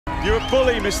You're a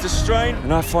bully, Mr. Strain.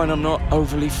 And I find I'm not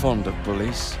overly fond of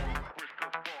bullies.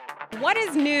 What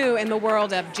is new in the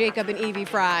world of Jacob and Evie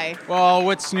Fry? Well,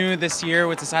 what's new this year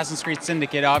with Assassin's Creed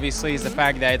Syndicate, obviously, is the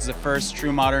fact that it's the first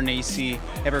true modern AC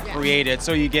ever created.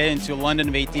 So you get into London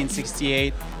of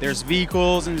 1868, there's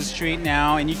vehicles in the street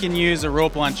now, and you can use a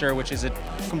rope launcher, which is a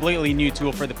completely new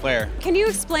tool for the player. Can you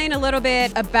explain a little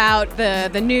bit about the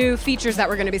new features that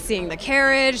we're going to be seeing? The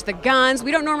carriage, the guns.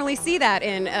 We don't normally see that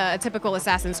in a typical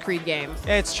Assassin's Creed game.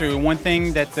 Yeah, it's true. One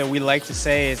thing that we like to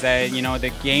say is that, you know,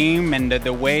 the game and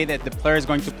the way that the player is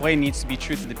going to play needs to be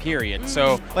true to the period.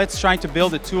 So let's try to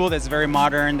build a tool that's very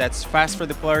modern, that's fast for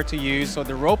the player to use. So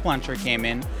the rope launcher came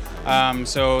in.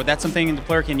 So that's something the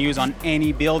player can use on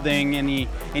any building,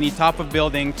 any top of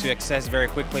building to access very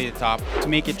quickly the top. To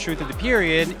make it true to the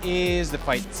period is the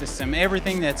fight system.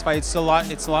 Everything that's fight, it's a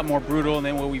lot more brutal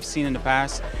than what we've seen in the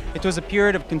past. It was a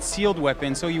period of concealed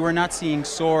weapons, so you were not seeing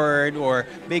sword or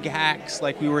big hacks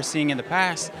like we were seeing in the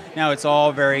past. Now it's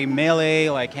all very melee,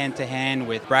 like hand to hand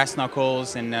with brass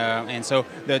knuckles and so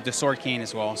the sword cane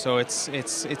as well. So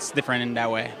it's different in that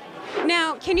way.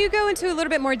 Now, can you go into a little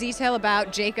bit more detail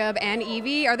about Jacob and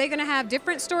Evie? Are they going to have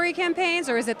different story campaigns,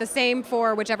 or is it the same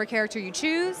for whichever character you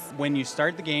choose? When you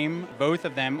start the game, both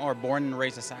of them are born and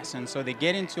raised assassins. So they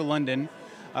get into London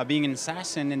being an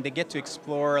assassin, and they get to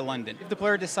explore London. If the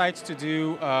player decides to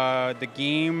do the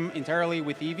game entirely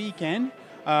with Evie, he can.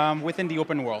 Within the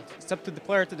open world. It's up to the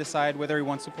player to decide whether he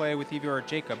wants to play with Evie or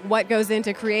Jacob. What goes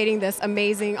into creating this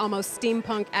amazing, almost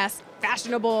steampunk-esque,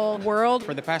 fashionable world?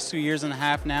 For the past 2 years and a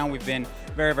half now, we've been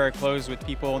very, very close with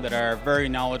people that are very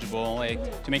knowledgeable,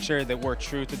 to make sure that we're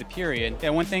true to the period.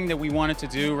 Yeah, one thing that we wanted to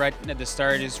do right at the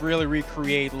start is really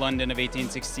recreate London of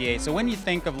 1868. So when you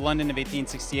think of London of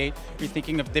 1868, you're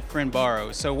thinking of different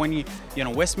boroughs. So when you know,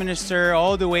 Westminster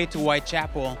all the way to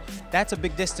Whitechapel, that's a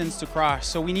big distance to cross.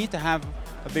 So we need to have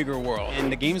a bigger world.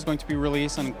 And the game is going to be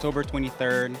released on October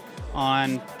 23rd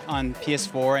on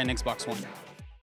PS4 and Xbox One.